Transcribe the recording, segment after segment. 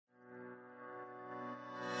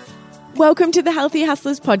Welcome to the Healthy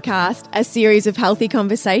Hustlers podcast, a series of healthy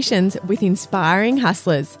conversations with inspiring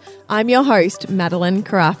hustlers. I'm your host, Magdalena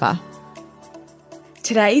Roze.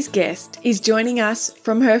 Today's guest is joining us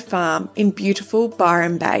from her farm in beautiful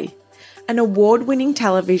Byron Bay. An award-winning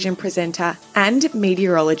television presenter and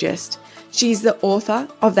meteorologist, she's the author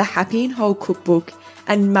of the Happy and Whole cookbook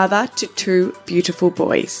and mother to two beautiful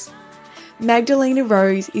boys. Magdalena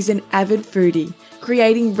Roze is an avid foodie,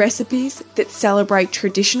 creating recipes that celebrate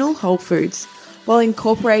traditional whole foods while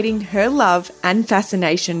incorporating her love and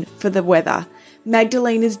fascination for the weather.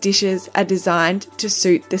 Magdalena's dishes are designed to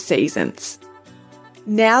suit the seasons.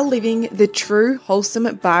 Now living the true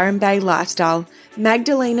wholesome Byron Bay lifestyle,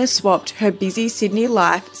 Magdalena swapped her busy Sydney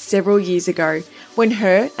life several years ago when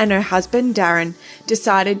her and her husband Darren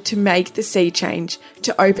decided to make the sea change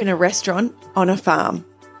to open a restaurant on a farm.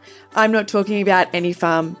 I'm not talking about any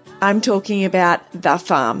farm, I'm talking about the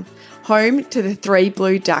farm, home to the 3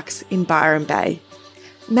 blue ducks in Byron Bay.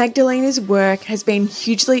 Magdalena's work has been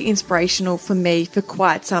hugely inspirational for me for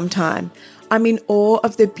quite some time. I'm in awe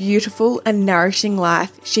of the beautiful and nourishing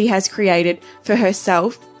life she has created for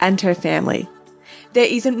herself and her family. There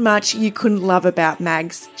isn't much you couldn't love about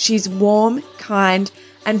Mags. She's warm, kind,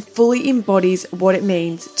 and fully embodies what it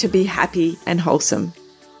means to be happy and wholesome.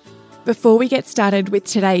 Before we get started with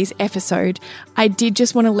today's episode, I did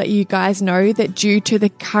just want to let you guys know that due to the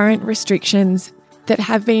current restrictions that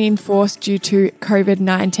have been enforced due to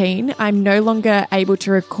COVID-19, I'm no longer able to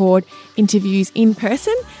record interviews in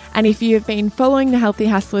person. And if you have been following the Healthy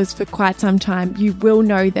Hustlers for quite some time, you will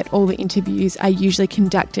know that all the interviews are usually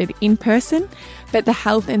conducted in person, but the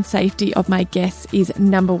health and safety of my guests is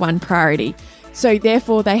number one priority. So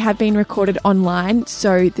therefore, they have been recorded online,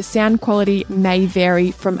 so the sound quality may vary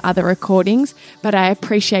from other recordings, but I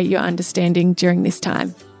appreciate your understanding during this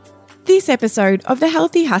time. This episode of The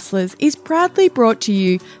Healthy Hustlers is proudly brought to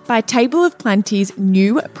you by Table of Plenty's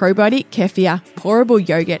new probiotic kefir, pourable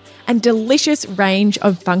yogurt, and delicious range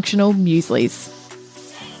of functional mueslis.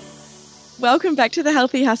 Welcome back to the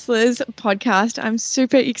Healthy Hustlers podcast. I'm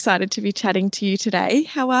super excited to be chatting to you today.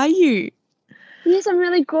 How are you? Yes, I'm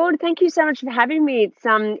really good. Thank you so much for having me.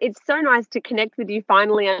 It's so nice to connect with you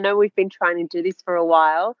finally. I know we've been trying to do this for a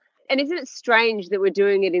while. And isn't it strange that we're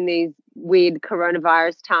doing it in these weird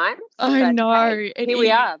coronavirus times? I know. Hey, here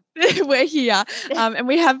we are. We're here. And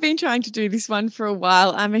we have been trying to do this one for a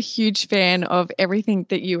while. I'm a huge fan of everything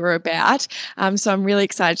that you are about. So I'm really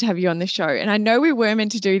excited to have you on the show. And I know we were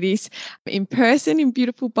meant to do this in person in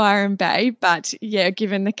beautiful Byron Bay, but yeah,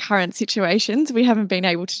 given the current situations, we haven't been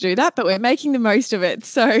able to do that, but we're making the most of it.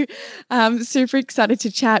 So super excited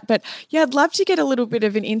to chat. But yeah, I'd love to get a little bit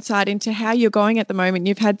of an insight into how you're going at the moment.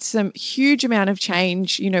 You've had some huge amount of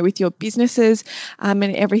change, with your businesses and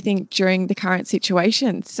everything during the current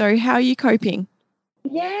situation. So how are you coping?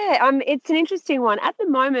 Yeah, it's an interesting one. At the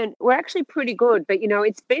moment, we're actually pretty good, but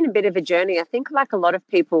it's been a bit of a journey. I think like a lot of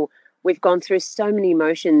people, we've gone through so many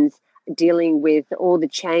emotions dealing with all the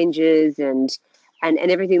changes and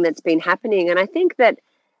everything that's been happening. And I think that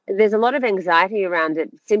there's a lot of anxiety around it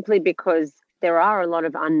simply because there are a lot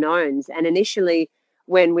of unknowns. And initially,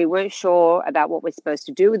 when we weren't sure about what we're supposed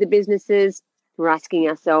to do with the businesses, we're asking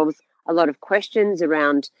ourselves a lot of questions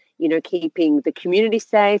around, keeping the community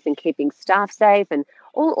safe and keeping staff safe and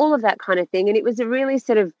all of that kind of thing. And it was a really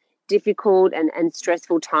sort of difficult and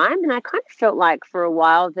stressful time. And I kind of felt like for a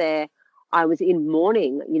while there, I was in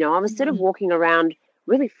mourning. I was sort of walking around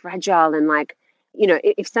really fragile and like,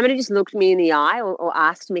 if somebody just looked me in the eye or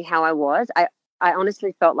asked me how I was, I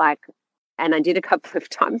honestly felt like, and I did a couple of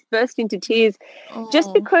times, burst into tears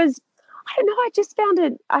just because, I don't know, I just found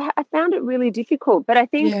it, I found it really difficult. But I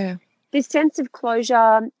think this sense of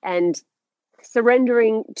closure and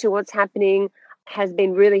surrendering to what's happening has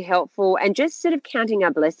been really helpful, and just sort of counting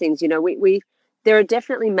our blessings. There are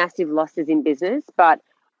definitely massive losses in business, but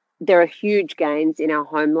there are huge gains in our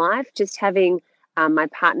home life. Just having my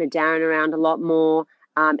partner Darren around a lot more,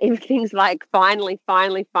 even things like finally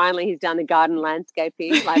he's done the garden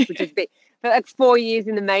landscaping, which has been for like 4 years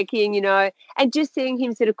in the making, and just seeing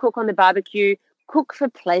him sort of cook on the barbecue, cook for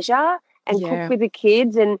pleasure and cook with the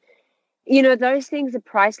kids. And, those things are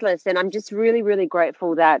priceless. And I'm just really, really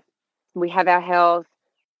grateful that we have our health,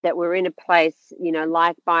 that we're in a place,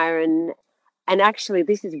 like Byron. And actually,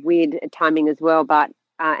 this is weird timing as well, but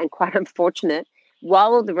and quite unfortunate.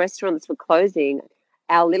 While all the restaurants were closing,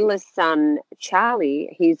 our littlest son,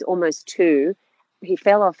 Charlie, he's almost 2, he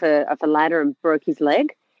fell off a ladder and broke his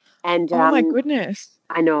leg. And oh my goodness.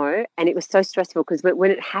 I know. And it was so stressful because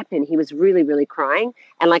when it happened, he was really, really crying.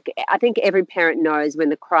 And like, I think every parent knows when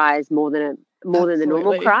the cry is more than the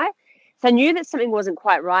normal cry. So I knew that something wasn't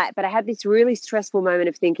quite right, but I had this really stressful moment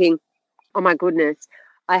of thinking, oh my goodness,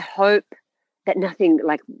 I hope that nothing,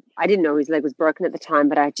 like, I didn't know his leg was broken at the time,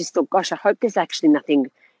 but I just thought, gosh, I hope there's actually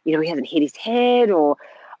nothing, he hasn't hit his head, or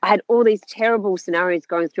I had all these terrible scenarios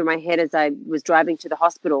going through my head as I was driving to the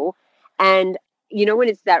hospital. And, when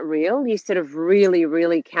it's that real, you sort of really,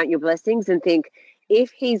 really count your blessings and think,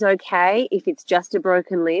 if he's okay, if it's just a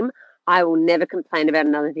broken limb, I will never complain about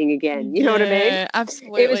another thing again. You know what I mean? Yeah,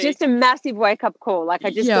 absolutely. It was just a massive wake-up call. Like, I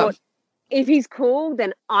just thought, if he's cool,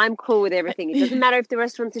 then I'm cool with everything. It doesn't matter if the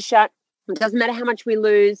restaurants are shut. It doesn't matter how much we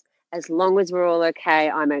lose. As long as we're all okay,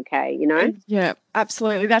 I'm okay, Yeah,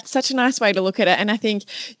 absolutely. That's such a nice way to look at it. And I think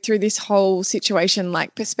through this whole situation,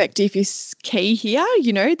 like, perspective is key here.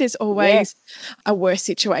 There's always a worse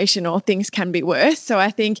situation, or things can be worse. So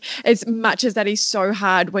I think as much as that is so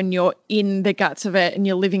hard when you're in the guts of it and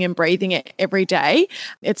you're living and breathing it every day,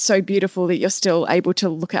 it's so beautiful that you're still able to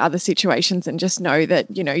look at other situations and just know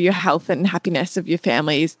that, your health and happiness of your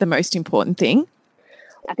family is the most important thing.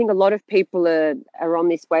 I think a lot of people are on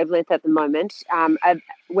this wavelength at the moment,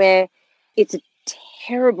 where it's a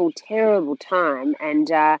terrible, terrible time, and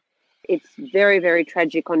it's very, very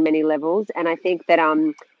tragic on many levels. And I think that,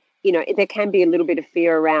 there can be a little bit of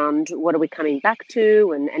fear around what are we coming back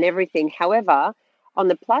to and everything. However, on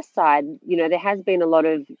the plus side, there has been a lot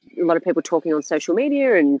of people talking on social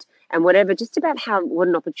media and whatever, just about what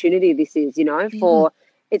an opportunity this is, for.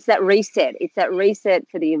 It's that reset. It's that reset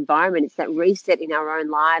for the environment. It's that reset in our own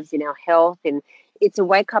lives, in our health. And it's a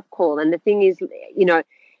wake-up call. And the thing is,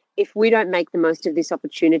 if we don't make the most of this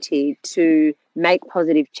opportunity to make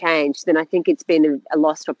positive change, then I think it's been a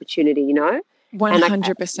lost opportunity,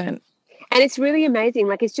 100%. And it's really amazing.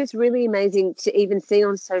 Like, it's just really amazing to even see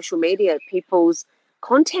on social media, people's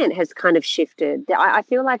content has kind of shifted. I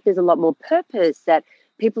feel like there's a lot more purpose, that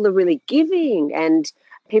people are really giving, and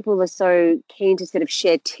people are so keen to sort of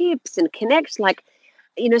share tips and connect. Like,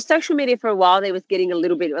 social media for a while there was getting a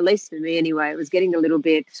little bit, at least for me anyway, it was getting a little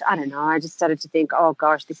bit, I don't know, I just started to think, oh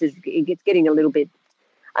gosh, it's getting a little bit,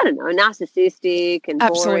 I don't know, narcissistic and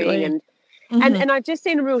boring. And and I've just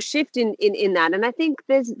seen a real shift in that. And I think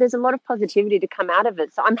there's a lot of positivity to come out of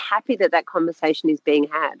it. So I'm happy that conversation is being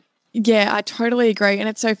had. Yeah, I totally agree. And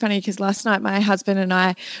it's so funny because last night my husband and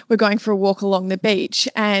I were going for a walk along the beach,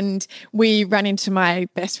 and we ran into my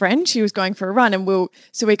best friend. She was going for a run, and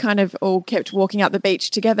we kind of all kept walking up the beach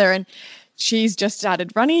together, and she's just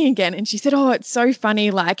started running again. And she said, oh, it's so funny.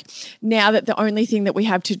 Like, now that the only thing that we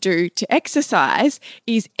have to do to exercise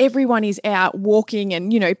is everyone is out walking,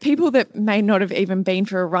 and, people that may not have even been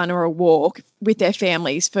for a run or a walk with their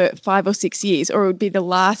families for 5 or 6 years, or it would be the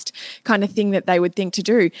last kind of thing that they would think to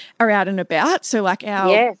do, are out and about. So like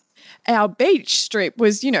our beach strip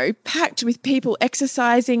was, packed with people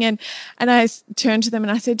exercising, and I turned to them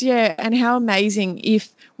and I said, yeah, and how amazing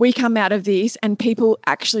if we come out of this and people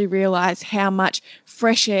actually realize how much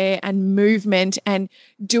fresh air and movement and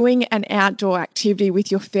doing an outdoor activity with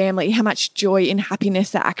your family, how much joy and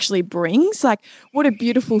happiness that actually brings. Like, what a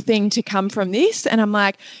beautiful thing to come from this. And I'm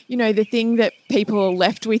like, the thing that people are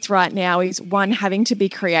left with right now is, one, having to be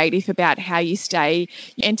creative about how you stay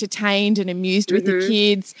entertained and amused with the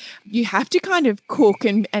kids. You have to kind of cook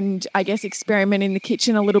and I guess experiment in the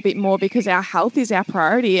kitchen a little bit more, because our health is our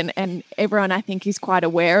priority, and everyone, I think, is quite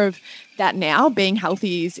aware of that now. Being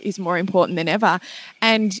healthy is more important than ever.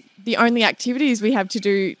 And the only activities we have to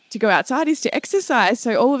do to go outside is to exercise.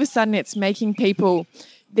 So all of a sudden it's making people,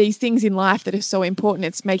 these things in life that are so important,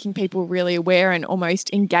 it's making people really aware and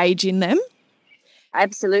almost engage in them.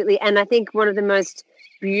 Absolutely. And I think one of the most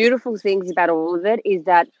beautiful things about all of it is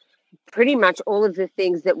that pretty much all of the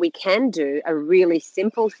things that we can do are really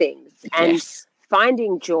simple things. And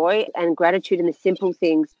finding joy and gratitude in the simple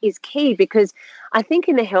things is key, because I think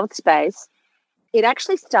in the health space, it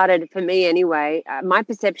actually started, for me anyway, my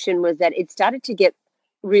perception was that it started to get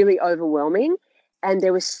really overwhelming, and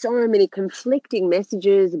there were so many conflicting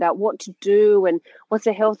messages about what to do and what's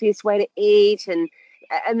the healthiest way to eat, and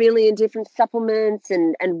a million different supplements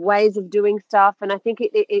and ways of doing stuff. And I think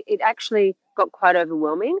it actually got quite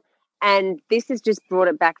overwhelming. And this has just brought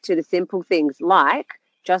it back to the simple things, like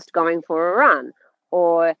just going for a run,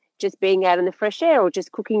 or just being out in the fresh air, or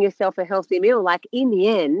just cooking yourself a healthy meal. Like, in the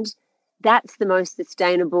end, that's the most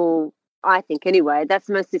sustainable, I think anyway, that's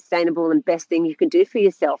the most sustainable and best thing you can do for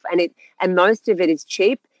yourself. And most of it is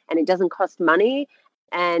cheap, and it doesn't cost money,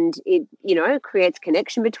 and it, creates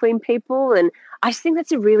connection between people. And I just think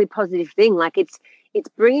that's a really positive thing. Like, it's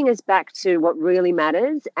bringing us back to what really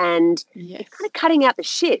matters, and it's kind of cutting out the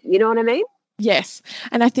shit. You know what I mean? Yes.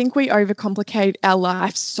 And I think we overcomplicate our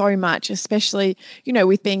life so much, especially,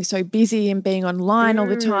 with being so busy and being online all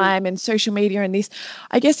the Mm, time and social media and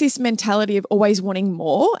I guess this mentality of always wanting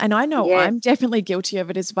more. And I know yes. I'm definitely guilty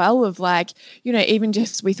of it as well, of like, even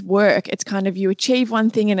just with work, it's kind of you achieve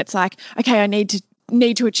one thing and it's like, okay, I need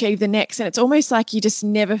to achieve the next. And it's almost like you just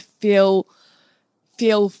never feel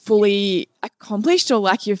fully accomplished or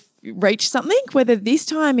like you've reached something, whether this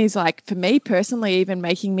time is like, for me personally, even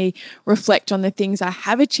making me reflect on the things I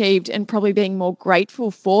have achieved and probably being more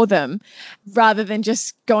grateful for them rather than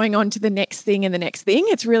just going on to the next thing and the next thing.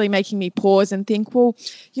 It's really making me pause and think, well,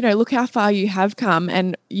 look how far you have come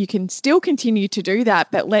and you can still continue to do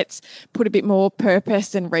that, but let's put a bit more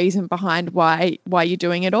purpose and reason behind why you're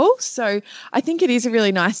doing it all. So I think it is a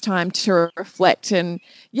really nice time to reflect and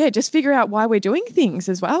just figure out why we're doing things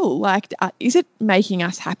as well. Like, is it making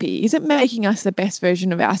us happy? Is it making us the best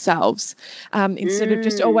version of ourselves? Instead of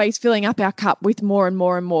just Mm. always filling up our cup with more and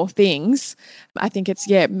more and more things, I think it's,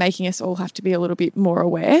 making us all have to be a little bit more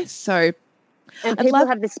aware. So And I'd people love,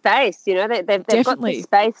 have the space, they've got the definitely,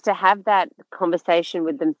 space to have that conversation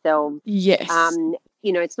with themselves. yes,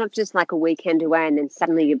 It's not just like a weekend away and then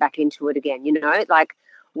suddenly you're back into it again, like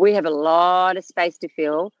we have a lot of space to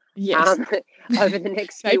fill yes, um, over the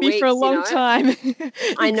next few maybe for a weeks, long time.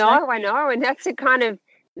 I know, I Exactly. know. And that's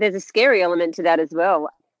there's a scary element to that as well.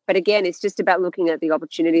 But again, it's just about looking at the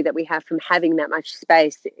opportunity that we have from having that much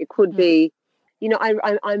space. It could Mm. be,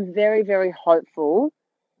 I'm very, very hopeful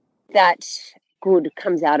that good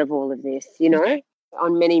comes out of all of this, Yeah.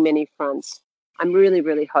 on many, many fronts. I'm really,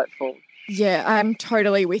 really hopeful. Yeah, I'm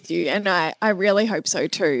totally with you. And I really hope so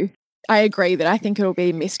too. I agree that I think it'll be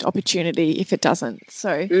a missed opportunity if it doesn't.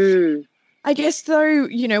 So Mm, I guess though,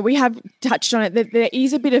 we have touched on it that there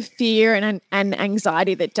is a bit of fear and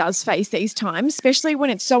anxiety that does face these times, especially when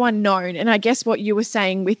it's so unknown. And I guess what you were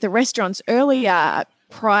saying with the restaurants earlier,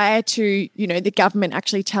 prior to, the government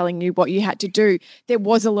actually telling you what you had to do, there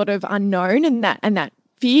was a lot of unknown and that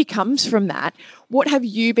fear comes from that. What have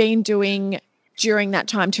you been doing during that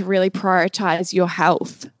time to really prioritize your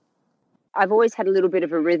health? I've always had a little bit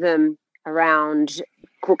of a rhythm around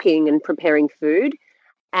cooking and preparing food.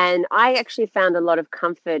 And I actually found a lot of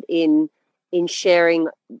comfort in sharing,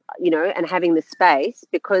 and having the space,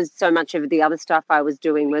 because so much of the other stuff I was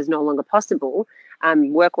doing was no longer possible,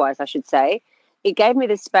 work wise, I should say. It gave me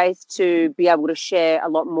the space to be able to share a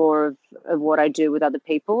lot more of what I do with other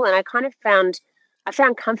people. And I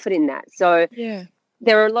found comfort in that. So Yeah.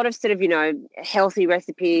 there are a lot of sort of, healthy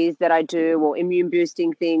recipes that I do, or immune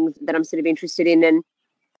boosting things that I'm sort of interested in. And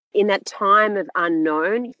in that time of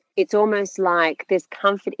unknown, it's almost like there's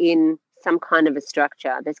comfort in some kind of a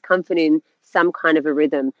structure, there's comfort in some kind of a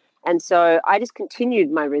rhythm. And so I just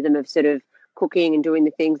continued my rhythm of sort of cooking and doing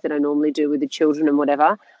the things that I normally do with the children and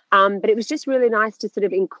whatever. But it was just really nice to sort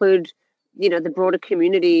of include, the broader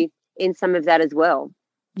community in some of that as well.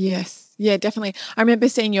 Yes. Yeah, definitely. I remember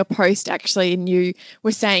seeing your post actually, and you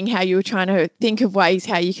were saying how you were trying to think of ways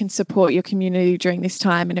how you can support your community during this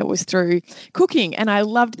time, and it was through cooking. And I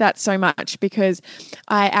loved that so much because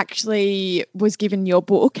I actually was given your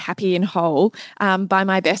book, Happy and Whole, by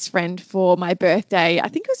my best friend for my birthday. I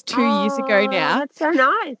think it was 2 years ago Oh, now. that's so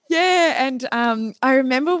nice. Yeah, and I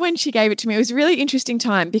remember when she gave it to me, it was a really interesting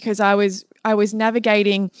time because I was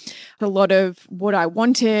navigating a lot of what I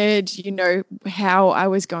wanted, how I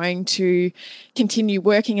was going to continue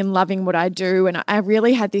working and loving what I do. And I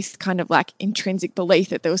really had this kind of like intrinsic belief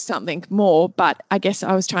that there was something more, but I guess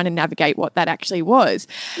I was trying to navigate what that actually was.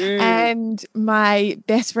 Mm. And my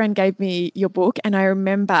best friend gave me your book, and I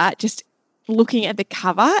remember just looking at the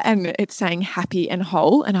cover and it's saying happy and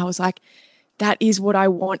whole. And I was like, that is what I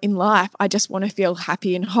want in life. I just want to feel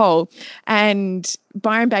happy and whole. And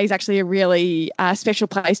Byron Bay is actually a really special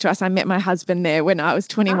place to us. I met my husband there when I was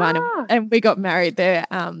 21 Ah. and we got married there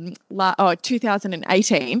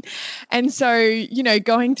 2018. And so,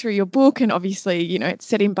 going through your book and obviously, it's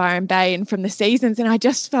set in Byron Bay and from the seasons. And I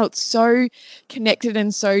just felt so connected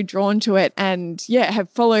and so drawn to it. And have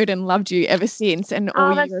followed and loved you ever since and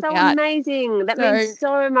all Oh, that's you're so about. amazing. That So, means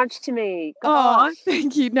so much to me. oh, Gosh.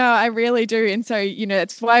 thank you. No, I really do. And so,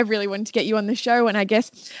 that's why I really wanted to get you on the show. And I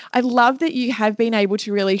guess I love that you have been able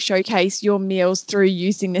to really showcase your meals through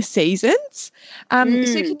using the seasons. So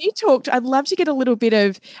Mm. can you talk, I'd love to get a little bit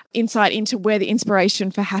of insight into where the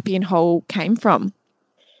inspiration for Happy and Whole came from.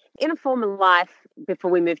 In a former life,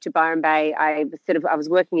 before we moved to Byron Bay, I was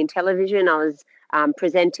working in television. I was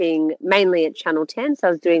presenting mainly at Channel 10. So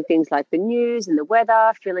I was doing things like the news and the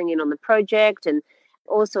weather, filling in on the project and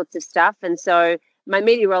all sorts of stuff. And so my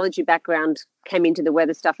meteorology background came into the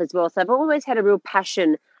weather stuff as well. So I've always had a real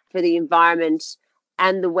passion for the environment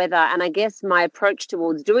and the weather. And I guess my approach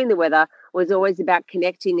towards doing the weather was always about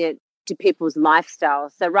connecting it to people's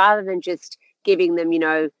lifestyles. So rather than just giving them,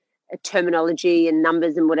 a terminology and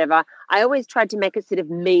numbers and whatever, I always tried to make it sort of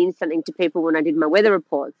mean something to people when I did my weather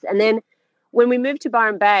reports. And then when we moved to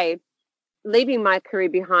Byron Bay, leaving my career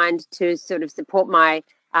behind to sort of support my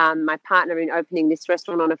my partner in opening this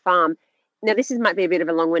restaurant on a farm. Now, might be a bit of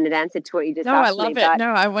a long-winded answer to what you just asked me. No, I love it. No,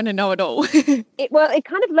 I want to know it all. It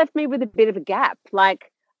kind of left me with a bit of a gap.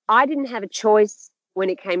 Like, I didn't have a choice when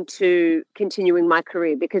it came to continuing my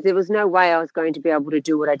career because there was no way I was going to be able to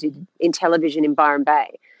do what I did in television in Byron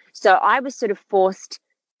Bay. So I was sort of forced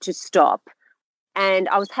to stop. And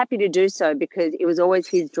I was happy to do so because it was always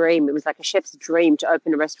his dream. It was like a chef's dream to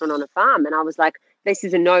open a restaurant on a farm. And I was like, this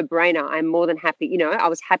is a no-brainer. I'm more than happy. I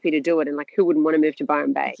was happy to do it. And like, who wouldn't want to move to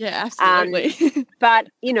Byron Bay? Yeah, absolutely. But,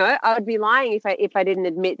 I would be lying if I didn't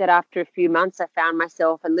admit that after a few months, I found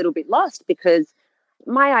myself a little bit lost because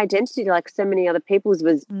my identity, like so many other people's,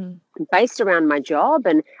 was based around my job.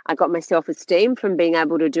 And I got my self-esteem from being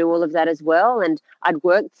able to do all of that as well. And I'd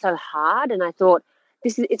worked so hard and I thought,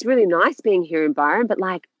 it's really nice being here in Byron, but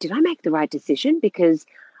like, did I make the right decision? Because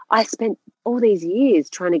I spent all these years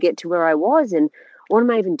trying to get to where I was and what am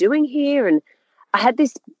I even doing here? And I had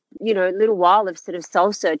this, little while of sort of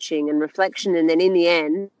soul searching and reflection. And then in the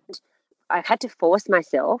end, I had to force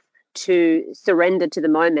myself to surrender to the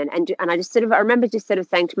moment. And I remember just sort of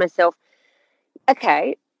saying to myself,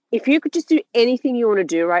 okay, if you could just do anything you want to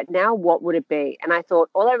do right now, what would it be? And I thought,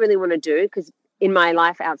 all I really want to do, because in my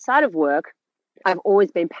life outside of work, I've always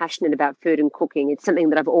been passionate about food and cooking. It's something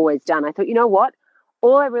that I've always done. I thought, you know what?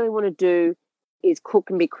 All I really want to do is cook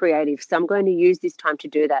and be creative. So I'm going to use this time to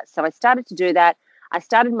do that. So I started to do that. I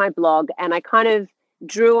started my blog and I kind of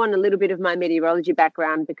drew on a little bit of my meteorology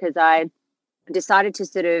background because I decided to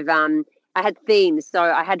sort of, I had themes. So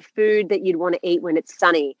I had food that you'd want to eat when it's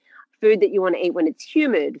sunny, food that you want to eat when it's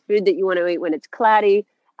humid, food that you want to eat when it's cloudy,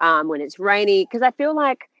 when it's rainy. Because I feel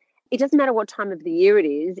like it doesn't matter what time of the year it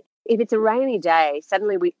is. If it's a rainy day,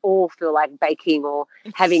 suddenly we all feel like baking or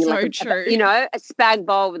having a spag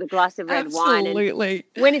bowl with a glass of red wine. Absolutely.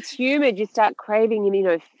 And when it's humid, you start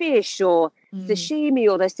craving, fish or sashimi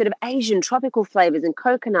or those sort of Asian tropical flavors and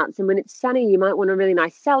coconuts. And when it's sunny, you might want a really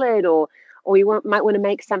nice salad or might want to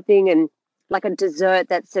make something and like a dessert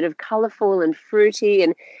that's sort of colorful and fruity.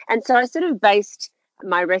 And so I sort of based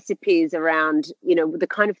my recipes around, the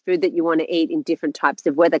kind of food that you want to eat in different types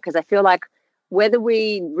of weather because I feel like whether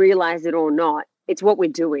we realize it or not, it's what we're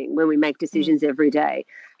doing when we make decisions every day.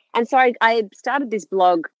 And so I started this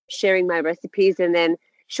blog sharing my recipes. And then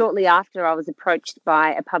shortly after, I was approached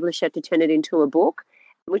by a publisher to turn it into a book,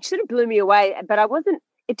 which sort of blew me away. But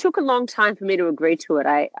it took a long time for me to agree to it.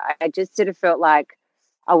 I just sort of felt like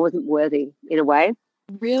I wasn't worthy in a way.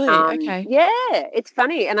 Really? Okay. Yeah, it's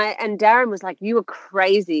funny. And Darren was like, you were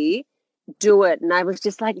crazy, do it. And I was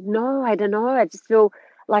just like, no, I don't know. I just feel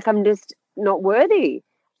like I'm just not worthy.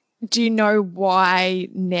 Do you know why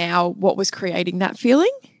now, what was creating that feeling?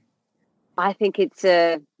 I think it's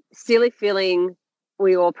a silly feeling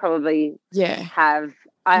we all probably have,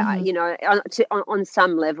 on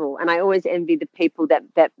some level. And I always envy the people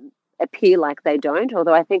that appear like they don't,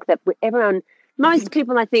 although I think that most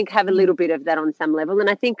people I think have a little bit of that on some level. And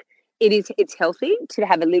I think it's healthy to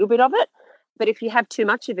have a little bit of it. But if you have too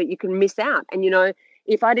much of it, you can miss out. And,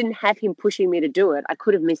 if I didn't have him pushing me to do it, I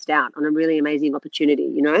could have missed out on a really amazing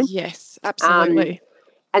opportunity, Yes, absolutely.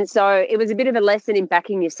 And so it was a bit of a lesson in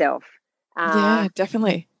backing yourself. Yeah,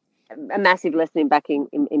 definitely. A massive lesson in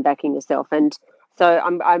backing yourself. And so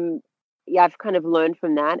I've kind of learned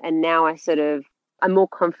from that. And now I'm more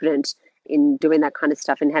confident in doing that kind of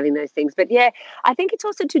stuff and having those things. But yeah, I think it's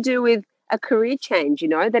also to do with a career change,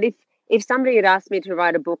 that if somebody had asked me to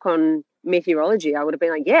write a book on meteorology, I would have been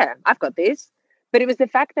like, yeah, I've got this. But it was the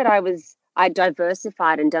fact that I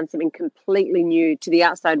diversified and done something completely new to the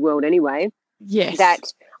outside world anyway. Yes.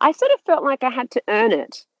 That I sort of felt like I had to earn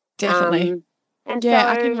it. Definitely. I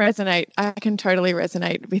can resonate. I can totally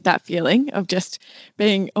resonate with that feeling of just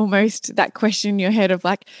being almost that question in your head of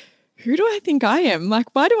like, who do I think I am?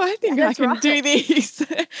 Like, why do I think I can do this?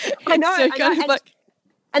 I know.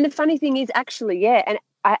 And the funny thing is actually, and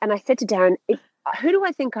I said to Darren, who do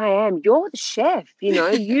I think I am? You're the chef,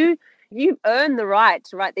 You've earned the right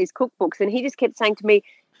to write these cookbooks. And he just kept saying to me,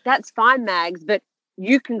 that's fine, Mags, but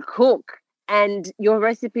you can cook and your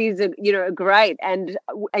recipes are great. And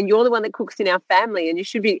you're the one that cooks in our family. And you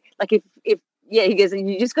should be like, he goes,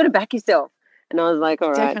 you just got to back yourself. And I was like,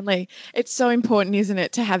 all right. Definitely. It's so important, isn't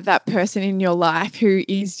it, to have that person in your life who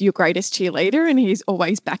is your greatest cheerleader and he's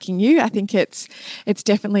always backing you. I think it's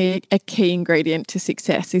definitely a key ingredient to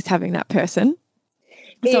success is having that person.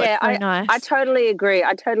 So Yeah, it's so nice. I totally agree.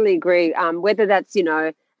 I totally agree. Whether that's,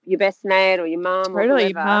 your best mate or your mum or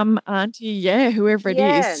Totally. whoever. Mum, auntie, yeah, whoever it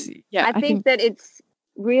Yeah. is. Yeah, I I think think, that it's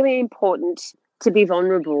really important to be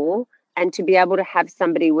vulnerable and to be able to have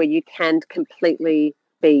somebody where you can completely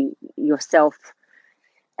be yourself,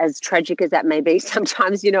 as tragic as that may be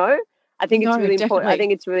sometimes, I think it's no, really important. I definitely.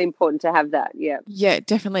 think it's really important to have that. Yeah. Yeah,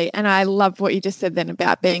 definitely. And I love what you just said then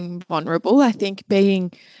about being vulnerable. I think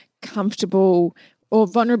being comfortable or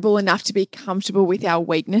vulnerable enough to be comfortable with our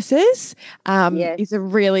weaknesses Yes. is a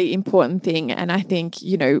really important thing. And I think,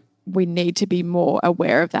 we need to be more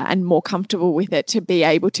aware of that and more comfortable with it to be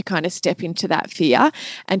able to kind of step into that fear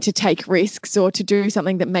and to take risks or to do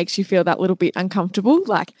something that makes you feel that little bit uncomfortable,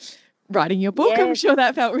 like writing your book. I'm Yes. sure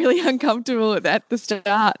that felt really uncomfortable at the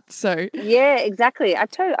start. So, Yeah, exactly. I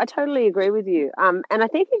totally agree with you. And I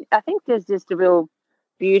think there's just a real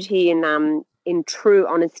beauty in true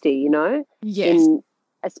honesty, yes. in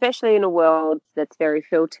especially in a world that's very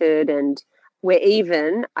filtered and where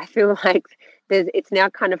even I feel like it's now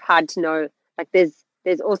kind of hard to know, like there's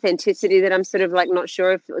authenticity that I'm sort of like not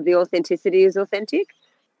sure if the authenticity is authentic,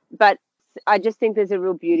 but I just think there's a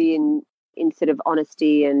real beauty in sort of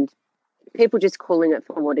honesty and people just calling it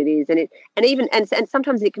for what it is, and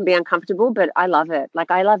sometimes it can be uncomfortable, but I love it.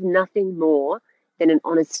 Like I love nothing more than an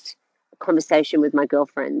honest conversation with my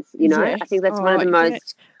girlfriends. I Yes. think that's one of Oh, the isn't it?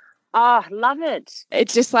 most love it. It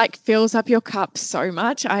just like fills up your cup so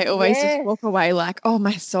much. I always just Yes. walk away like, oh,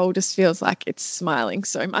 my soul just feels like it's smiling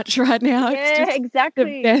so much right now. It's Yeah, just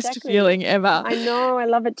the best exactly. feeling ever. I know, I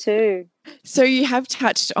love it too. So you have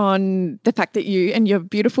touched on the fact that you and your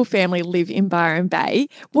beautiful family live in Byron Bay.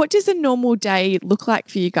 What does a normal day look like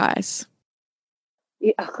for you guys?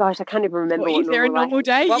 Yeah, oh gosh, I can't even Or remember what is there a normal life. normal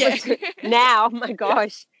day? What Yeah. was now? My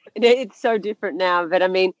gosh, it's so different now. But I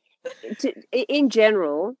mean, in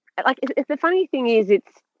general, like the funny thing is,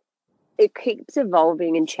 it keeps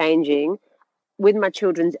evolving and changing with my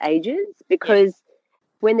children's ages Yes. because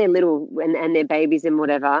when they're little and they're babies and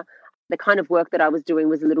whatever, the kind of work that I was doing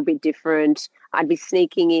was a little bit different. I'd be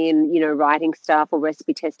sneaking in, writing stuff or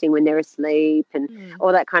recipe testing when they're asleep and Mm.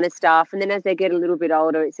 all that kind of stuff. And then as they get a little bit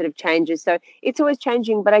older, it sort of changes. So it's always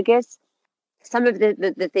changing. But I guess some of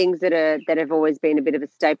the things that have always been a bit of a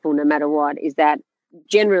staple no matter what is that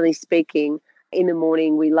generally speaking, in the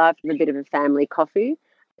morning we love a bit of a family coffee,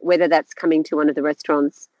 whether that's coming to one of the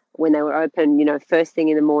restaurants when they were open, first thing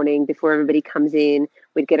in the morning before everybody comes in,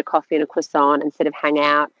 we'd get a coffee and a croissant and sort of hang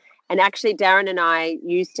out. And actually, Darren and I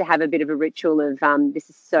used to have a bit of a ritual of this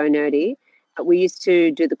is so nerdy, but we used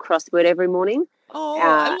to do the crossword every morning. Oh,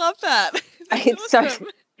 I Uh, love that. That's it's so awesome.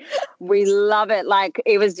 we love it. Like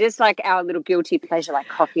it was just like our little guilty pleasure, like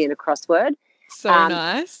coffee and a crossword. So Um,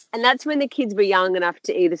 nice. and that's when the kids were young enough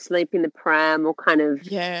to either sleep in the pram or kind of.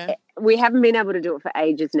 Yeah. We haven't been able to do it for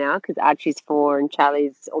ages now because Archie's 4 and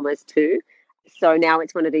Charlie's almost 2. So now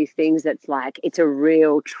it's one of these things that's like it's a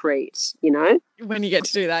real treat, When you get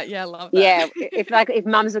to do that. Yeah, I love that. Yeah, if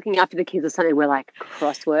mum's looking after the kids or something, we're like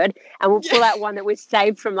crossword, and we'll pull Yeah. out one that we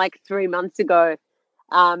saved from like 3 months ago,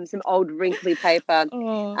 some old wrinkly paper.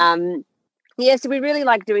 Oh. Yeah, so we really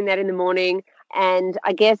like doing that in the morning, and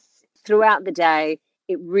I guess throughout the day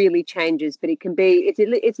it really changes, but it's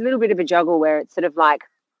a little bit of a juggle where it's sort of like,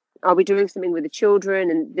 are we doing something with the children?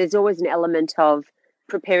 And there's always an element of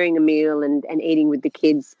preparing a meal and eating with the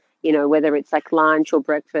kids, whether it's like lunch or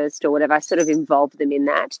breakfast or whatever. I sort of involve them in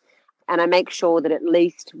that. And I make sure that at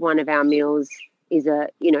least one of our meals is an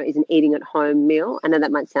eating at home meal. I know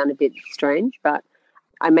that might sound a bit strange, but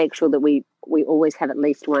I make sure that we always have at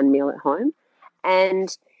least one meal at home.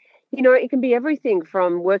 And it can be everything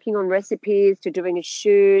from working on recipes to doing a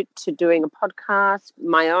shoot to doing a podcast,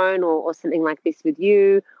 my own or something like this with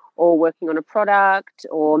you, or working on a product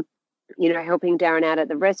or, helping Darren out at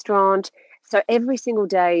the restaurant. So every single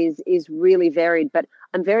day is really varied, but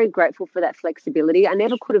I'm very grateful for that flexibility. I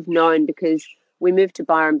never could have known because we moved to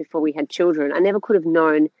Byron before we had children. I never could have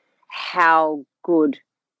known how good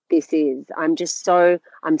this is. I'm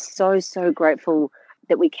so grateful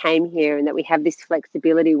that we came here and that we have this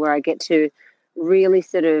flexibility where I get to really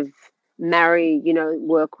sort of marry,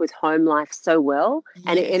 work with home life so well,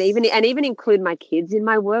 and Yes. even include my kids in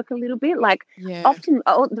my work a little bit. Like Yeah. often,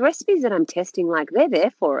 the recipes that I'm testing, like they're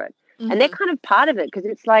there for it, and they're Mhm. kind of part of it because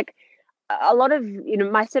it's like a lot of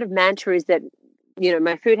my sort of mantra is that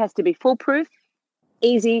my food has to be foolproof,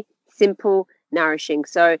 easy, simple, nourishing.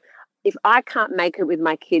 So if I can't make it with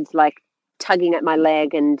my kids, like tugging at my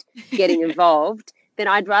leg and getting involved, then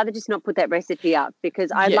I'd rather just not put that recipe up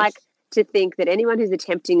because I'd Yes. like to think that anyone who's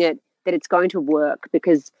attempting it, that it's going to work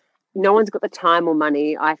because no one's got the time or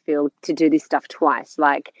money, I feel, to do this stuff twice.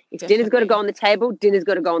 Like, if Definitely. dinner's got to go on the table, dinner's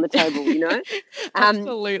got to go on the table, you know?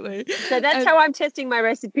 Absolutely. So that's how I'm testing my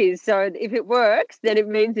recipes. So if it works, then it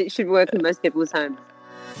means it should work in most people's homes.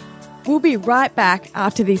 We'll be right back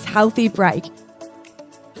after this healthy break.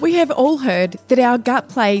 We have all heard that our gut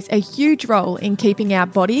plays a huge role in keeping our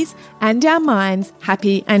bodies and our minds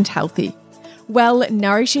happy and healthy. Well,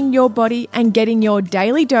 nourishing your body and getting your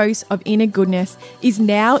daily dose of inner goodness is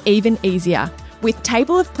now even easier with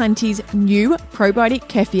Table of Plenty's new probiotic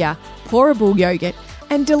kefir, pourable yogurt,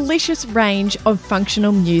 and delicious range of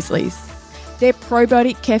functional mueslis. Their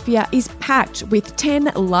probiotic kefir is packed with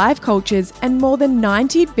 10 live cultures and more than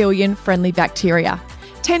 90 billion friendly bacteria,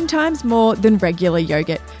 10 times more than regular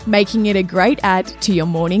yogurt, making it a great add to your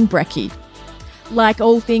morning brekkie. Like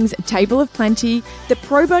all things Table of Plenty, the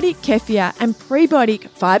probiotic kefir and prebiotic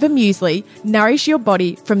fibre muesli nourish your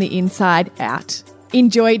body from the inside out.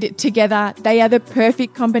 Enjoyed together, they are the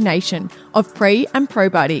perfect combination of pre and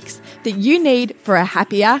probiotics that you need for a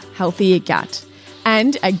happier, healthier gut.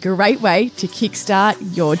 And a great way to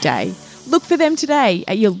kickstart your day. Look for them today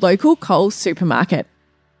at your local Coles supermarket.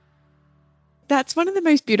 That's one of the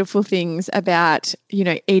most beautiful things about,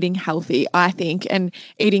 eating healthy, I think, and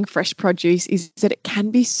eating fresh produce is that it can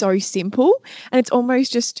be so simple, and it's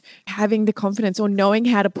almost just having the confidence or knowing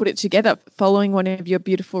how to put it together, following one of your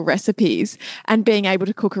beautiful recipes and being able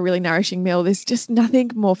to cook a really nourishing meal. There's just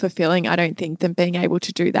nothing more fulfilling, I don't think, than being able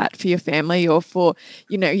to do that for your family or for,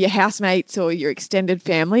 your housemates or your extended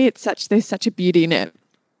family. There's such a beauty in it.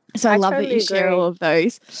 So I love that you share all of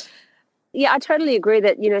those. Yeah, I totally agree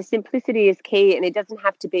that, simplicity is key and it doesn't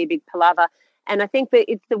have to be a big palaver. And I think that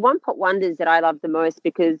it's the one-pot wonders that I love the most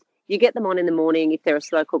because you get them on in the morning if they're a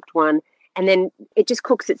slow-cooked one, and then it just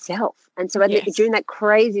cooks itself. And so during that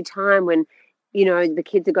crazy time when, the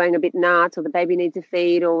kids are going a bit nuts or the baby needs a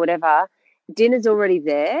feed or whatever, dinner's already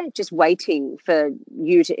there just waiting for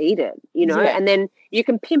you to eat it, and then you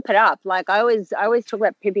can pimp it up. Like I always talk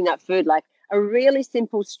about pimping up food, like a really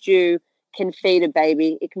simple stew can feed a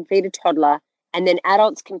baby, it can feed a toddler, and then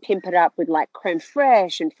adults can pimp it up with like creme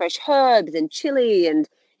fraiche and fresh herbs and chili, and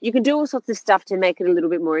you can do all sorts of stuff to make it a little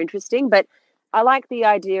bit more interesting. But I like the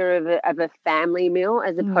idea of a family meal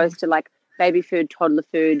as opposed to like baby food, toddler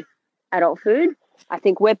food, adult food. I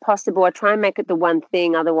think where possible, I try and make it the one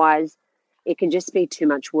thing. Otherwise, it can just be too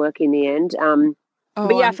much work in the end.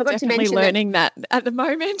 But yeah, I forgot to mention learning that at the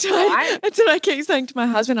moment. That's what I keep saying to my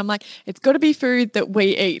husband. I'm like, it's got to be food that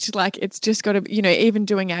we eat. Like, it's just got to, even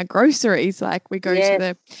doing our groceries. Like, we go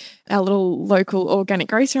to our little local organic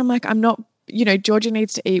grocery. I'm like, I'm not, Georgia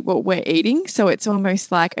needs to eat what we're eating. So it's almost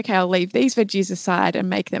like, okay, I'll leave these veggies aside and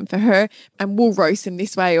make them for her, and we'll roast them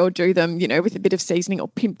this way or do them, with a bit of seasoning or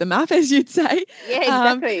pimp them up, as you'd say. Yeah,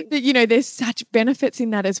 exactly. But, there's such benefits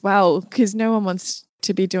in that as well, because no one wants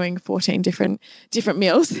to be doing 14 different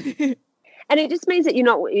meals. And it just means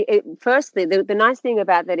that, firstly, the nice thing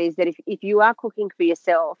about that is that if you are cooking for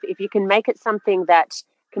yourself, if you can make it something that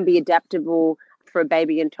can be adaptable for a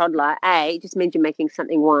baby and toddler, A, it just means you're making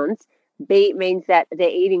something once. B, it means that they're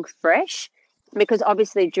eating fresh, because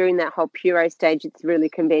obviously during that whole puree stage, it's really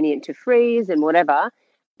convenient to freeze and whatever.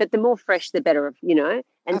 But the more fresh, the better, And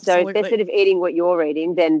Absolutely. So if they're sort of eating what you're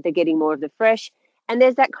eating, then they're getting more of the fresh. And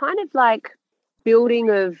there's that kind of like building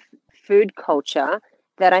of food culture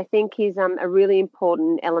that I think is a really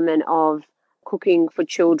important element of cooking for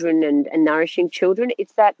children and nourishing children.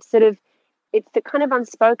 It's that it's the kind of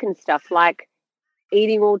unspoken stuff, like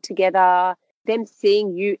eating all together, them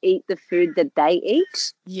seeing you eat the food that they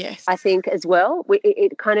eat. Yes. I think as well,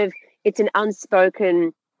 it's an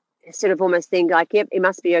unspoken sort of almost thing like, yep, it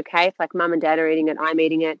must be okay if like mum and dad are eating it, I'm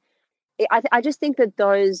eating it. I just think that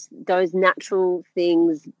those natural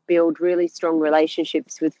things build really strong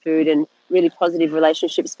relationships with food and really positive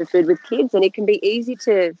relationships for food with kids. And it can be easy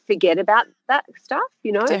to forget about that stuff,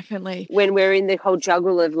 Definitely. When we're in the whole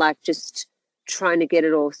juggle of like just trying to get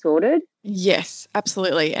it all sorted. Yes,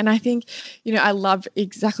 absolutely. And I think, I love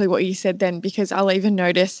exactly what you said then, because I'll even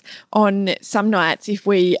notice on some nights if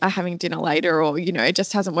we are having dinner later or, it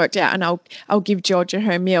just hasn't worked out, and I'll give Georgia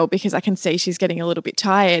her meal because I can see she's getting a little bit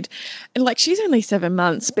tired. And like, she's only 7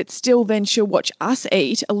 months, but still then she'll watch us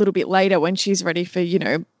eat a little bit later when she's ready for,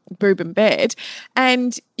 boob and bed,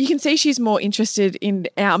 and you can see she's more interested in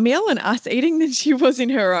our meal and us eating than she was in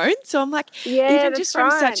her own. So I'm like, even just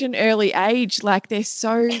from such an early age, like they're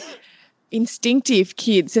so instinctive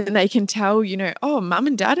kids, and they can tell, oh, mum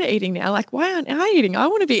and dad are eating now. Like, why aren't I eating? I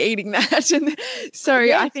want to be eating that. And so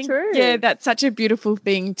I think, that's such a beautiful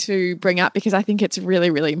thing to bring up, because I think it's really,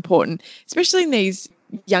 really important, especially in these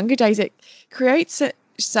younger days. It creates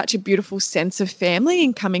such a beautiful sense of family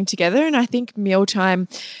and coming together. And I think mealtime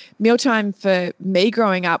for me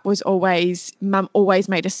growing up was always, mum always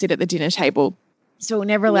made us sit at the dinner table. So we're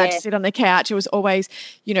never allowed to sit on the couch. It was always,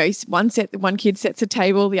 one kid sets a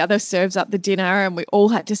table, the other serves up the dinner, and we all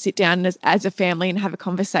had to sit down as a family and have a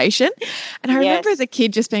conversation. And I remember as a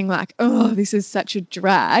kid just being like, oh, this is such a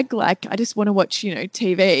drag. Like, I just want to watch,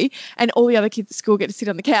 TV, and all the other kids at school get to sit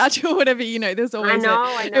on the couch or whatever, there's always, I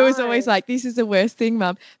know. It was always like, this is the worst thing,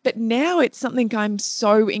 Mum. But now it's something I'm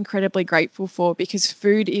so incredibly grateful for, because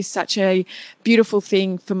food is such a beautiful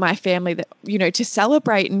thing for my family that, to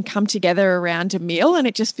celebrate and come together around a meal. And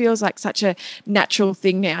it just feels like such a natural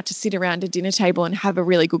thing now to sit around a dinner table and have a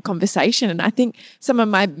really good conversation. And I think some of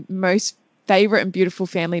my most favorite and beautiful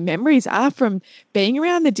family memories are from being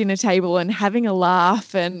around the dinner table and having a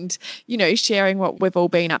laugh and, sharing what we've all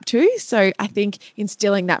been up to. So I think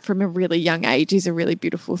instilling that from a really young age is a really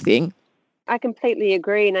beautiful thing. I completely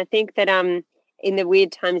agree. And I think that in the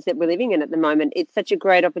weird times that we're living in at the moment, it's such a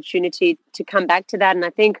great opportunity to come back to that. And I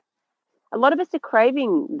think a lot of us are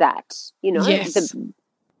craving that, Yes.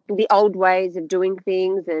 the old ways of doing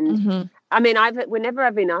things. And I mean, whenever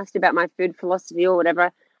I've been asked about my food philosophy or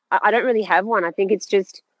whatever, I don't really have one. I think it's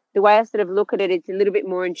just the way I sort of look at it. It's a little bit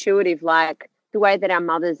more intuitive, like the way that our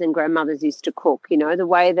mothers and grandmothers used to cook, the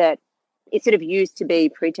way that it sort of used to be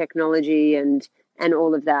pre-technology and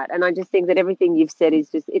all of that. And I just think that everything you've said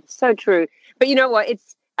is it's so true. But you know what?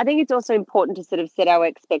 I think it's also important to sort of set our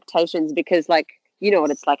expectations, because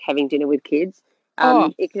what it's like having dinner with kids.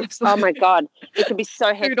 Oh my God, it can be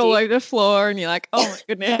so hectic. Food all over the floor and you're like, oh my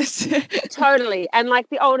goodness. Totally. And like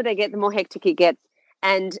the older they get, the more hectic it gets.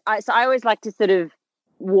 And I always like to sort of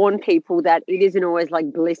warn people that it isn't always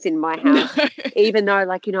like bliss in my house, even though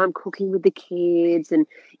I'm cooking with the kids and,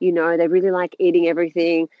 they really like eating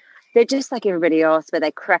everything. They're just like everybody else, where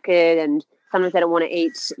they crack it, and sometimes they don't want to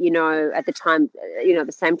eat, at the time,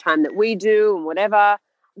 the same time that we do and whatever.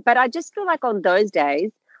 But I just feel like on those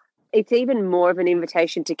days, it's even more of an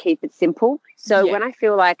invitation to keep it simple. So when I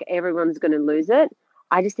feel like everyone's going to lose it,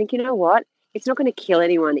 I just think, you know what? It's not going to kill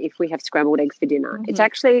anyone if we have scrambled eggs for dinner. It's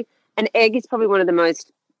actually, an egg is probably one of the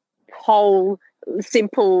most whole,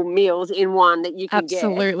 simple meals in one that you can get.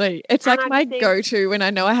 Absolutely. It's like my go-to when I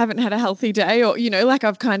know I haven't had a healthy day, or, like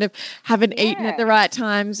I've kind of haven't eaten at the right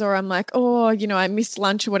times, or I'm like, oh, I missed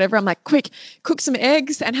lunch or whatever. I'm like, quick, cook some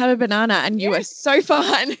eggs and have a banana and you are so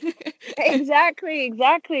fine. Exactly.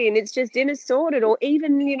 And it's just dinner sorted, or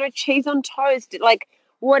even, cheese on toast, like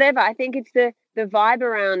whatever. I think it's the vibe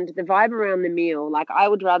around the meal. Like, I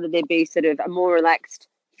would rather there be sort of a more relaxed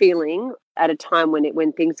feeling at a time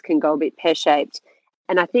when things can go a bit pear-shaped.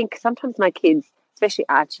 And I think sometimes my kids, especially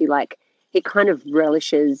Archie, like, he kind of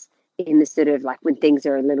relishes in the sort of like when things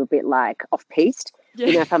are a little bit like off-piste.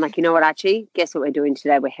 If I'm like, you know what, Archie, guess what we're doing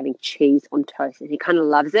today? We're having cheese on toast. And he kind of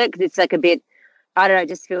loves it, because it's like a bit, I don't know, it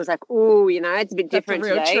just feels like, oh, it's a bit different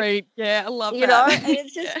today. That's a real treat. Yeah, I love that. And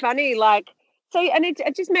it's just funny, like, so, and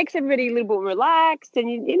it just makes everybody a little bit relaxed.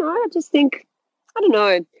 And, I just think, I don't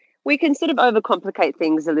know, we can sort of overcomplicate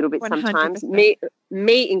things a little bit 100%. Sometimes, me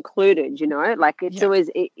included, like it's always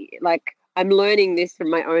like I'm learning this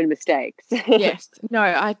from my own mistakes. Yes. No,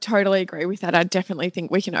 I totally agree with that. I definitely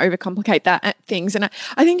think we can overcomplicate things. And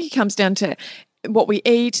I think it comes down to what we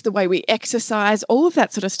eat, the way we exercise, all of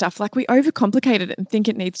that sort of stuff. Like, we overcomplicate it and think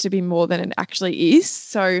it needs to be more than it actually is.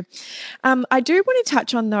 So I do want to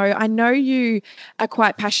touch on, though, I know you are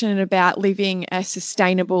quite passionate about living a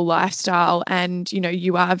sustainable lifestyle, and,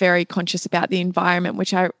 you are very conscious about the environment,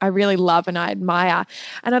 which I really love and I admire.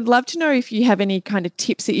 And I'd love to know if you have any kind of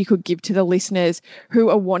tips that you could give to the listeners who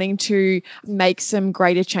are wanting to make some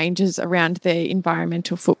greater changes around their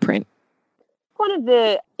environmental footprint. One of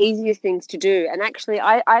the easiest things to do, and actually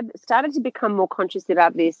I've started to become more conscious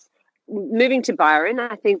about this moving to Byron,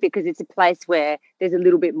 I think, because it's a place where there's a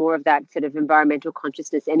little bit more of that sort of environmental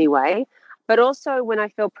consciousness anyway. But also when I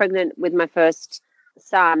fell pregnant with my first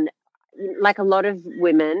son, like a lot of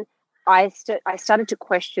women, I started to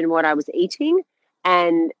question what I was eating,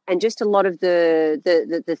 and just a lot of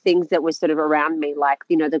the things that were sort of around me, like,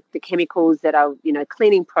 the chemicals that are,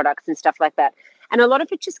 cleaning products and stuff like that. And a lot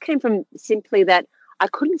of it just came from simply that I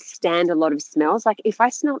couldn't stand a lot of smells. Like, if I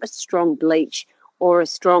smelled a strong bleach or a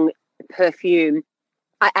strong perfume,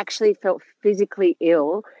 I actually felt physically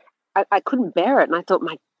ill. I couldn't bear it. And I thought,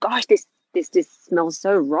 my gosh, this smells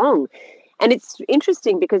so wrong. And it's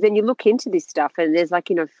interesting because then you look into this stuff and there's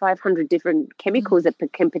 500 different chemicals that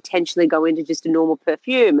can potentially go into just a normal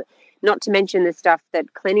perfume, not to mention the stuff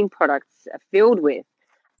that cleaning products are filled with.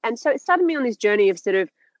 And so it started me on this journey of sort of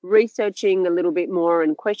researching a little bit more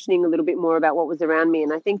and questioning a little bit more about what was around me.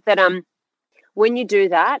 And I think that when you do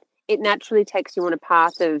that, it naturally takes you on a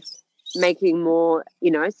path of making more,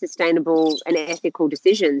 sustainable and ethical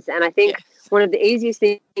decisions. And I think one of the easiest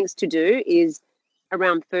things to do is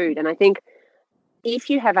around food. And I think if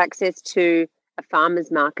you have access to a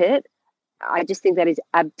farmer's market, I just think that is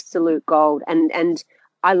absolute gold. And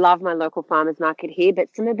I love my local farmers market here,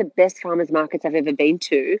 but some of the best farmers markets I've ever been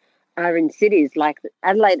to are in cities like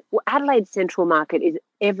Adelaide. Adelaide Central Market is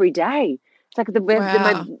every day. It's like the best.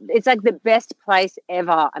 Wow. It's like the best place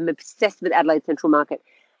ever. I'm obsessed with Adelaide Central Market,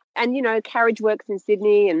 and Carriage Works in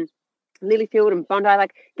Sydney and Lilyfield and Bondi.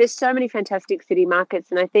 Like, there's so many fantastic city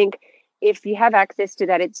markets, and I think if you have access to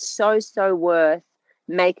that, it's so worth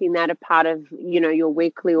making that a part of your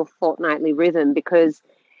weekly or fortnightly rhythm, because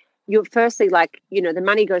you're firstly, the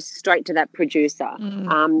money goes straight to that producer.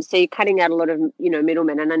 So you're cutting out a lot of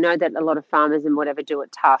middlemen, and I know that a lot of farmers and whatever do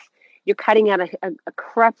it tough. You're cutting out a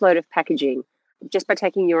crap load of packaging just by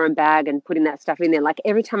taking your own bag and putting that stuff in there. Like,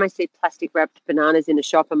 every time I see plastic wrapped bananas in a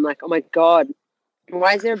shop, I'm like, oh my God,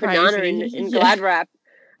 why is there a banana in Glad wrap?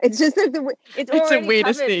 It's just like it's the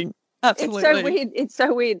weirdest covered. thing. Absolutely. It's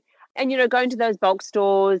so weird. And going to those bulk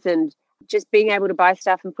stores and just being able to buy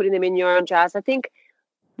stuff and putting them in your own jars. I think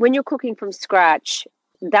when you're cooking from scratch,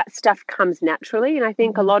 that stuff comes naturally. And I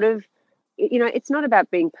think a lot of, it's not about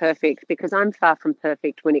being perfect, because I'm far from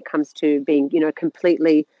perfect when it comes to being,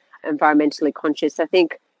 completely environmentally conscious. I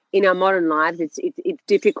think in our modern lives, it's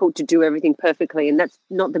difficult to do everything perfectly, and that's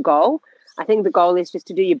not the goal. I think the goal is just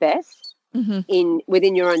to do your best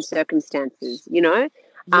within your own circumstances,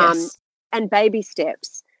 Yes. And baby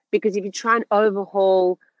steps. Because if you try and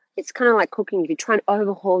overhaul, it's kind of like cooking. If you try and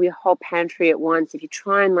overhaul your whole pantry at once, if you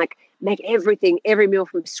try and make every meal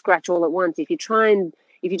from scratch all at once, if you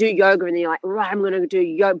do yoga and then you're like, right, I'm going to do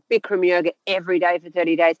Bikram yoga every day for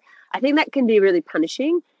 30 days, I think that can be really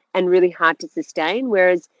punishing and really hard to sustain.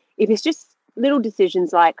 Whereas if it's just little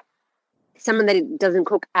decisions, like someone that doesn't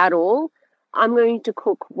cook at all, I'm going to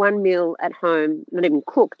cook one meal at home, not even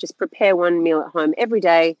cook, just prepare one meal at home every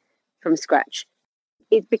day from scratch.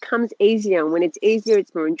 It becomes easier. And when it's easier,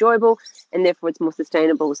 it's more enjoyable, and therefore it's more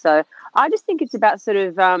sustainable. So I just think it's about sort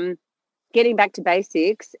of getting back to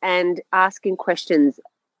basics and asking questions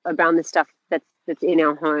around the stuff that's in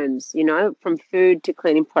our homes, from food to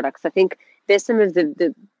cleaning products. I think there's some of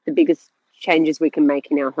the biggest changes we can make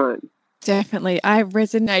in our home. Definitely. I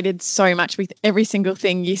resonated so much with every single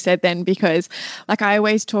thing you said then, because I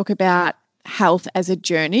always talk about health as a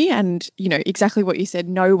journey, and exactly what you said,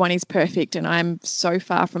 no one is perfect, and I'm so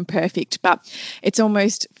far from perfect, but it's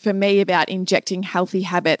almost for me about injecting healthy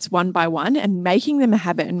habits one by one and making them a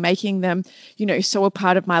habit and making them so a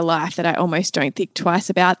part of my life that I almost don't think twice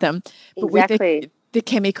about them. But exactly. With the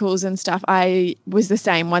chemicals and stuff, I was the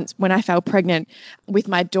same once when I fell pregnant with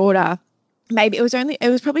my daughter. Maybe it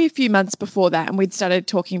was probably a few months before that, and we'd started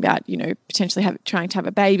talking about, potentially trying to have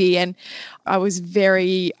a baby. And I was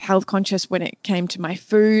very health conscious when it came to my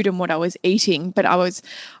food and what I was eating. But I was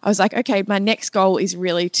like, okay, my next goal is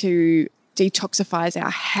really to detoxify our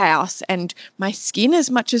house and my skin as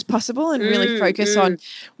much as possible, and really focus on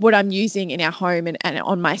what I'm using in our home and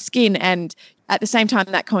on my skin. And at the same time,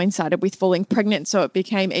 that coincided with falling pregnant. So it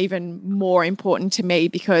became even more important to me,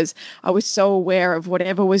 because I was so aware of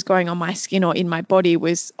whatever was going on my skin or in my body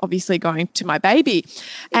was obviously going to my baby.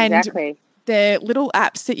 Exactly. And the little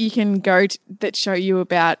apps that you can go to that show you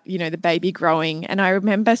about, the baby growing. And I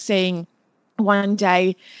remember seeing one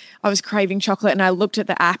day I was craving chocolate, and I looked at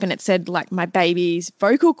the app and it said my baby's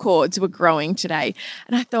vocal cords were growing today.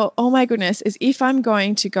 And I thought, oh my goodness, as if I'm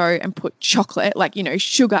going to go and put chocolate,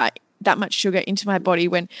 sugar, that much sugar into my body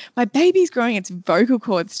when my baby's growing its vocal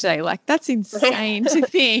cords today. That's insane to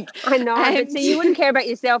think. I know, but so you wouldn't care about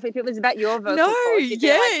yourself if it was about your vocal cords. You'd be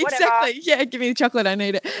like, exactly. Yeah, give me the chocolate, I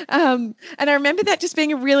need it. And I remember that just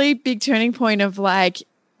being a really big turning point of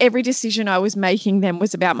every decision I was making then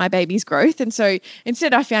was about my baby's growth. And so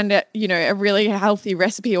instead I found a really healthy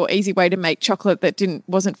recipe or easy way to make chocolate that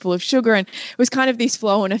wasn't full of sugar, and it was kind of this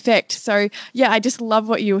flow and effect. So yeah, I just love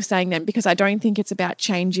what you were saying then, because I don't think it's about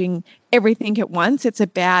changing everything at once. It's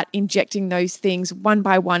about injecting those things one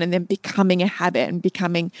by one and then becoming a habit and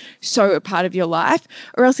becoming so a part of your life,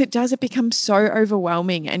 or else it becomes so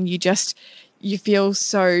overwhelming and you feel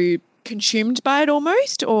so consumed by it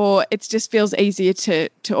almost, or it just feels easier to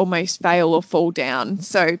almost fail or fall down.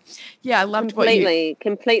 So yeah, I loved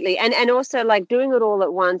completely. And also doing it all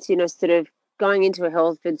at once, sort of going into a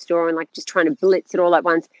health food store and just trying to blitz it all at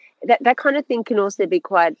once, that kind of thing can also be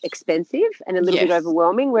quite expensive and a little bit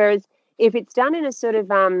overwhelming. Whereas if it's done in a sort of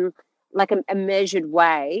a measured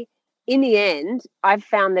way, in the end, I've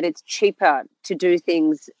found that it's cheaper to do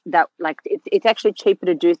things that, like, it's actually cheaper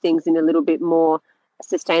to do things in a little bit more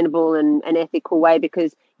sustainable and ethical way,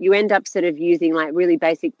 because you end up sort of using like really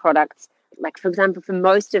basic products. Like, for example, for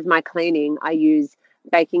most of my cleaning, I use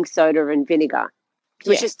baking soda and vinegar,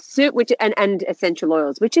 which is and essential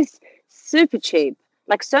oils, which is super cheap.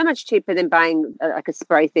 Like, so much cheaper than buying like a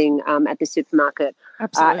spray thing at the supermarket.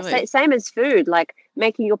 Absolutely. Same as food, like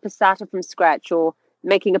making your passata from scratch or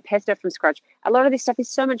making a pesto from scratch. A lot of this stuff is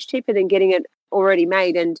so much cheaper than getting it already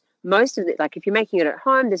made. And most of it, like if you're making it at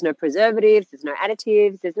home, there's no preservatives, there's no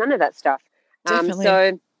additives, there's none of that stuff. Definitely.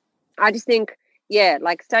 So I just think,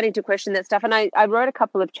 like starting to question that stuff. And I wrote a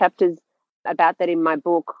couple of chapters about that in my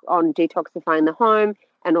book on detoxifying the home,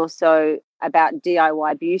 and also about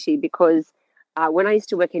DIY beauty, because when I used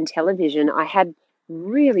to work in television, I had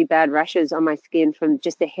really bad rashes on my skin from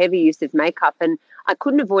just the heavy use of makeup. And I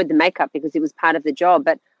couldn't avoid the makeup because it was part of the job.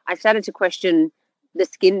 But I started to question the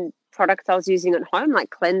skin products I was using at home, like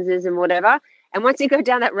cleansers and whatever. And once you go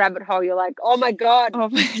down that rabbit hole, you're like, oh my God,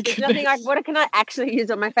 there's nothing what can I actually use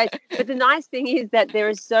on my face? But the nice thing is that there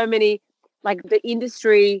are so many, like the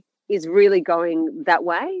industry is really going that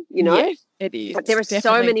way, you know? Yeah, it is. But there are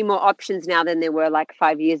so many more options now than there were like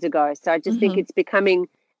 5 years ago. So I just think it's becoming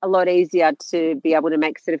a lot easier to be able to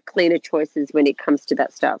make sort of cleaner choices when it comes to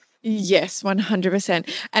that stuff. Yes, 100%.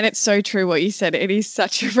 And it's so true what you said. It is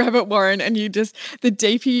such a rabbit warren, and the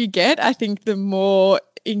deeper you get, I think the more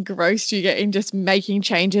engrossed you get in just making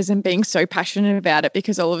changes and being so passionate about it,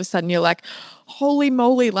 because all of a sudden you're like, holy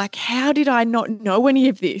moly, like how did I not know any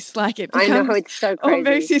of this? Like it becomes, I know, it's so crazy.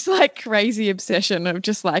 Almost this like crazy obsession of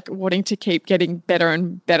just like wanting to keep getting better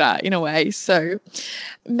and better in a way. So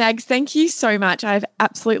Mags, thank you so much. I've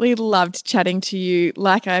absolutely loved chatting to you.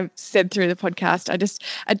 Like I've said through the podcast, I just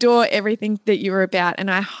adore everything that you're about, and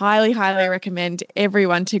I highly, highly recommend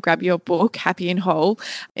everyone to grab your book, Happy and Whole.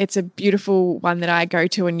 It's a beautiful one that I go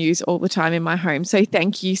to and use all the time in my home. So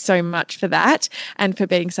thank you so much for that and for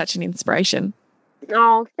being such an inspiration.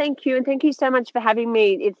 Oh, thank you. And thank you so much for having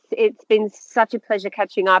me. It's been such a pleasure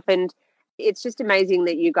catching up, and it's just amazing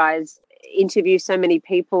that you guys interview so many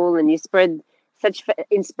people and you spread such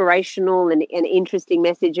inspirational and interesting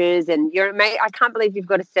messages. And I can't believe you've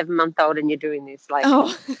got a 7-month-old and you're doing this. Like,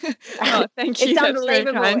 thank you. It's That's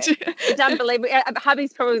unbelievable. very kind. It's unbelievable.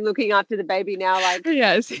 Hubby's probably looking after the baby now. Like,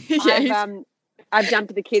 yes. I've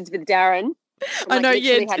jumped the kids with Darren. I know,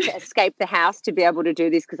 literally had to escape the house to be able to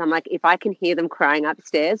do this, because I'm like, if I can hear them crying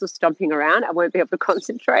upstairs or stomping around, I won't be able to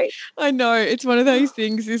concentrate. I know. It's one of those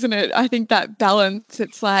things, isn't it? I think that balance,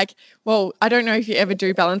 it's like, well, I don't know if you ever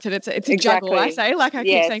do balance it. It's a juggle, I say. Like I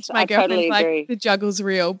keep saying to my girlfriends, totally like the juggle's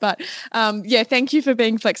real. But thank you for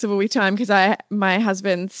being flexible with time, because my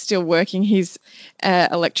husband's still working. He's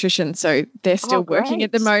an electrician, so they're still working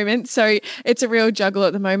at the moment. So it's a real juggle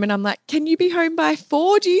at the moment. I'm like, can you be home by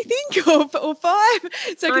 4, do you think, or 5?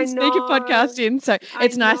 So I can sneak a podcast in. So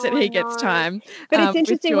it's nice that he gets time. But it's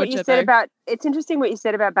interesting what you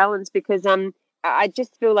said about balance, because I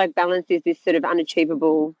just feel like balance is this sort of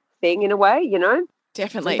unachievable thing in a way, you know?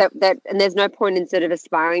 Definitely. And there's no point in sort of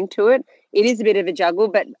aspiring to it. It is a bit of a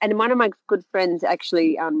juggle, and one of my good friends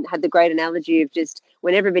actually had the great analogy of just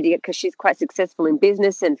when everybody, because she's quite successful in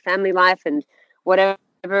business and family life and whatever,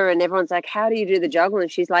 and everyone's like, how do you do the juggle?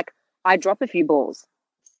 And she's like, I drop a few balls.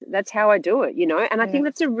 That's how I do it, you know? And I think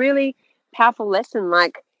that's a really powerful lesson,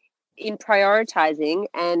 like in prioritizing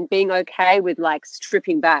and being okay with like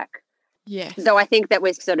stripping back. Yeah. So I think that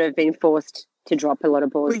we're sort of being forced to drop a lot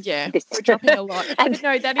of balls. Well, yeah, we're dropping a lot. But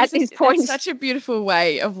no, that's such a beautiful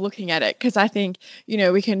way of looking at it, because I think, you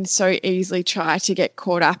know, we can so easily try to get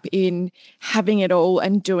caught up in having it all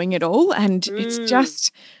and doing it all, and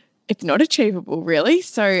it's not achievable, really.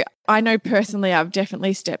 So I know personally I've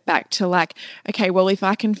definitely stepped back to like, okay, well, if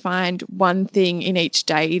I can find one thing in each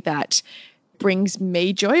day that brings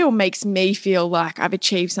me joy or makes me feel like I've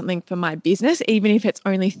achieved something for my business, even if it's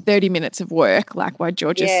only 30 minutes of work, like while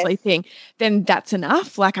George is sleeping, then that's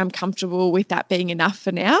enough. Like I'm comfortable with that being enough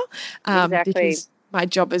for now, because my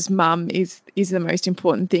job as mum is the most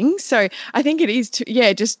important thing. So I think it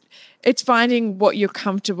is it's finding what you're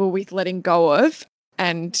comfortable with letting go of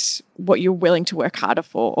and what you're willing to work harder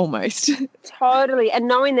for, almost. Totally. And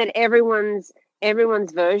knowing that everyone's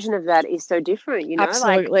version of that is so different, you know.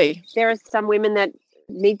 Absolutely. Like there are some women that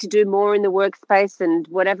need to do more in the workspace and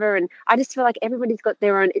whatever, and I just feel like everybody's got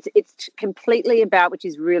their own. It's completely about, which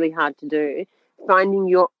is really hard to do, finding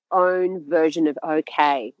your own version of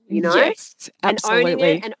okay, Yes,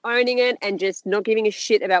 absolutely. And owning it and just not giving a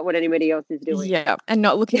shit about what anybody else is doing. Yeah, and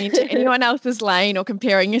not looking into anyone else's lane or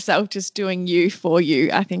comparing yourself, just doing you for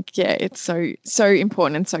you. I think, it's so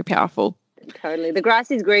important and so powerful. Totally. The grass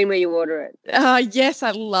is green where you water it. Yes, I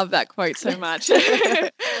love that quote so much.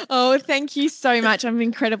 Oh, thank you so much. I'm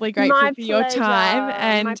incredibly grateful for your time.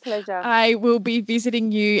 And my pleasure. I will be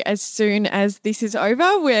visiting you as soon as this is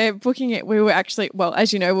over. We're booking it. We were actually, well,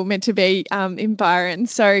 as you know, we're meant to be in Byron.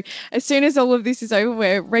 So as soon as all of this is over,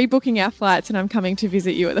 we're rebooking our flights and I'm coming to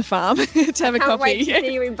visit you at the farm to have a coffee. I can't wait to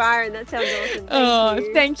see you in Byron. That sounds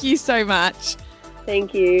awesome. Thank you so much.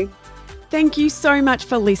 Thank you. Thank you so much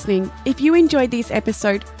for listening. If you enjoyed this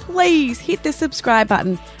episode, please hit the subscribe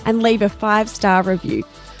button and leave a 5-star review.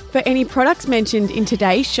 For any products mentioned in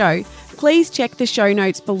today's show, please check the show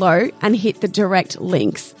notes below and hit the direct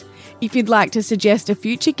links. If you'd like to suggest a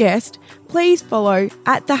future guest, please follow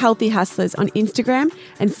 @TheHealthyHustlers on Instagram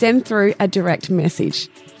and send through a direct message.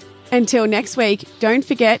 Until next week, don't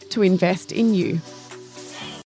forget to invest in you.